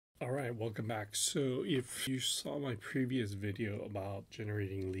Alright, welcome back. So if you saw my previous video about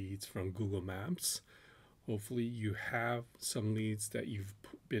generating leads from Google Maps, hopefully you have some leads that you've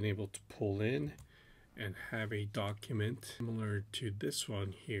been able to pull in and have a document similar to this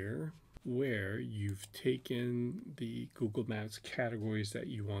one here, where you've taken the Google Maps categories that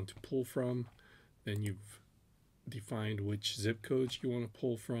you want to pull from, then you've defined which zip codes you want to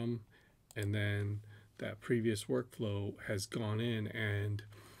pull from, and then that previous workflow has gone in and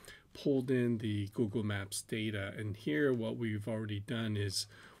pulled in the Google Maps data. And here what we've already done is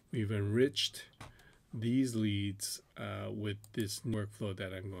we've enriched these leads with this workflow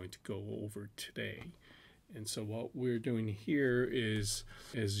that I'm going to go over today. And so what we're doing here is,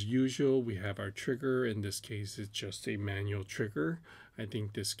 as usual, we have our trigger. In this case, it's just a manual trigger. I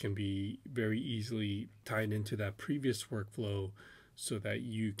think this can be very easily tied into that previous workflow so that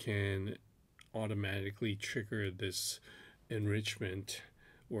you can automatically trigger this enrichment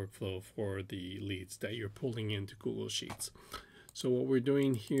workflow for the leads that you're pulling into Google Sheets. So what we're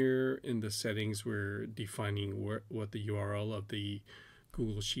doing here in the settings, we're defining what the URL of the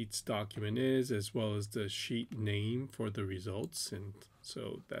Google Sheets document is, as well as the sheet name for the results. And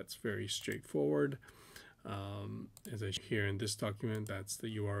so that's very straightforward. As I here in this document, that's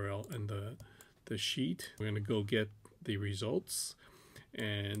the URL and the sheet. We're going to go get the results.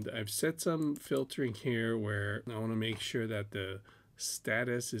 And I've set some filtering here where I want to make sure that the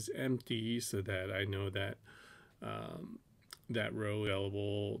status is empty so that I know that that row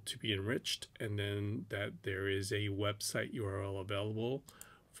available to be enriched, and then that there is a website URL available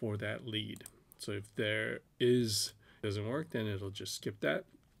for that lead. So if there doesn't work, then it'll just skip that.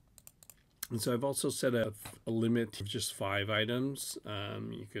 And so I've also set a limit of just 5 items.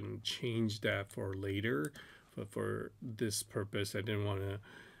 You can change that for later, but for this purpose, I didn't want to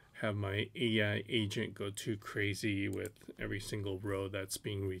have my AI agent go too crazy with every single row that's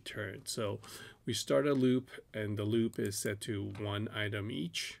being returned. So we start a loop, and the loop is set to 1 item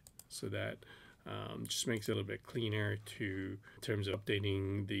each, so that just makes it a little bit cleaner in terms of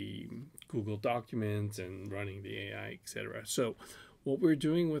updating the Google documents and running the AI, etc. So what we're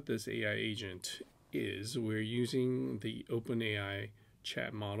doing with this AI agent is we're using the OpenAI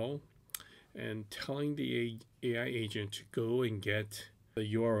chat model and telling the AI agent to go and get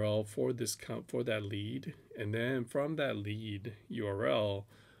the URL for that lead, and then from that lead URL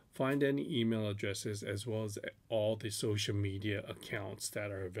find any email addresses as well as all the social media accounts that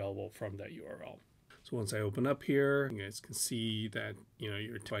are available from that URL. So once I open up here, you guys can see that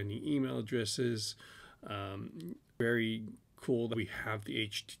you're finding email addresses. Very cool that we have the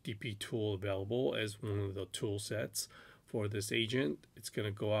HTTP tool available as one of the tool sets for this agent. It's going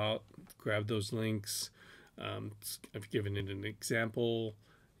to go out, grab those links. I've given it an example,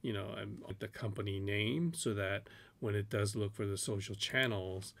 the company name, so that when it does look for the social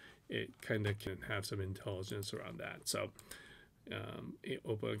channels, it kind of can have some intelligence around that. So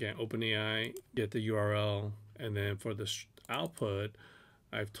again, OpenAI, get the URL, and then for the output,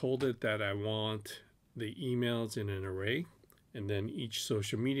 I've told it that I want the emails in an array, and then each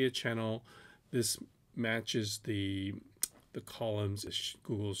social media channel, this matches the columns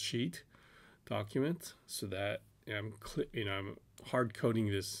Google Sheet document, so that I'm hard coding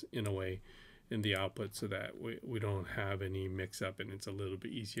this in a way in the output so that we don't have any mix up and it's a little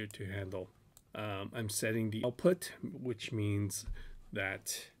bit easier to handle. I'm setting the output, which means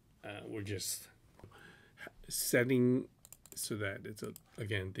that we're just setting so that it's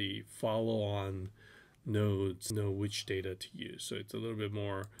again the follow-on nodes know which data to use. So it's a little bit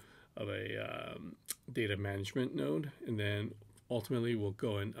more of a data management node, and then ultimately we'll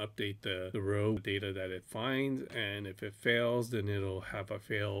go and update the row data that it finds, and if it fails, then it'll have a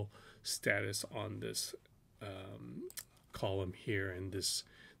fail status on this column here in this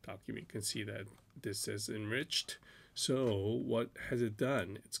document. You can see that this says enriched. So what has it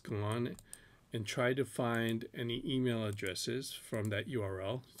done? It's gone and tried to find any email addresses from that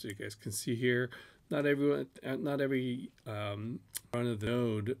URL. So you guys can see here, not every run of the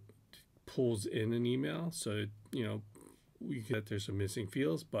node pulls in an email, so we get there's some missing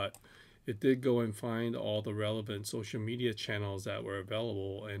fields, but it did go and find all the relevant social media channels that were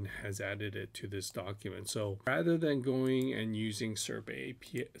available and has added it to this document. So rather than going and using SERP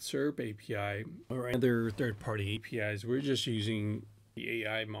API or other third-party APIs, we're just using the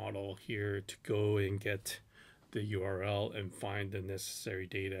AI model here to go and get the URL and find the necessary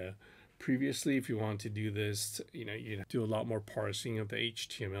data. Previously, if you want to do this, you'd do a lot more parsing of the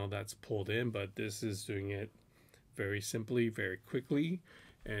HTML that's pulled in, but this is doing it very simply, very quickly.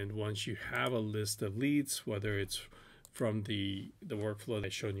 And once you have a list of leads, whether it's from the workflow that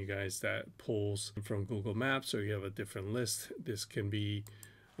I've shown you guys that pulls from Google Maps, or you have a different list, this can be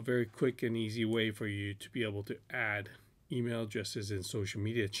a very quick and easy way for you to be able to add email addresses and social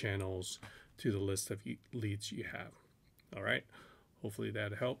media channels to the list of leads you have. All right. Hopefully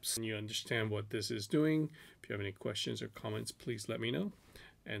that helps and you understand what this is doing. If you have any questions or comments, please let me know.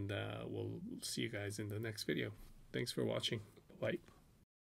 And we'll see you guys in the next video. Thanks for watching. Bye.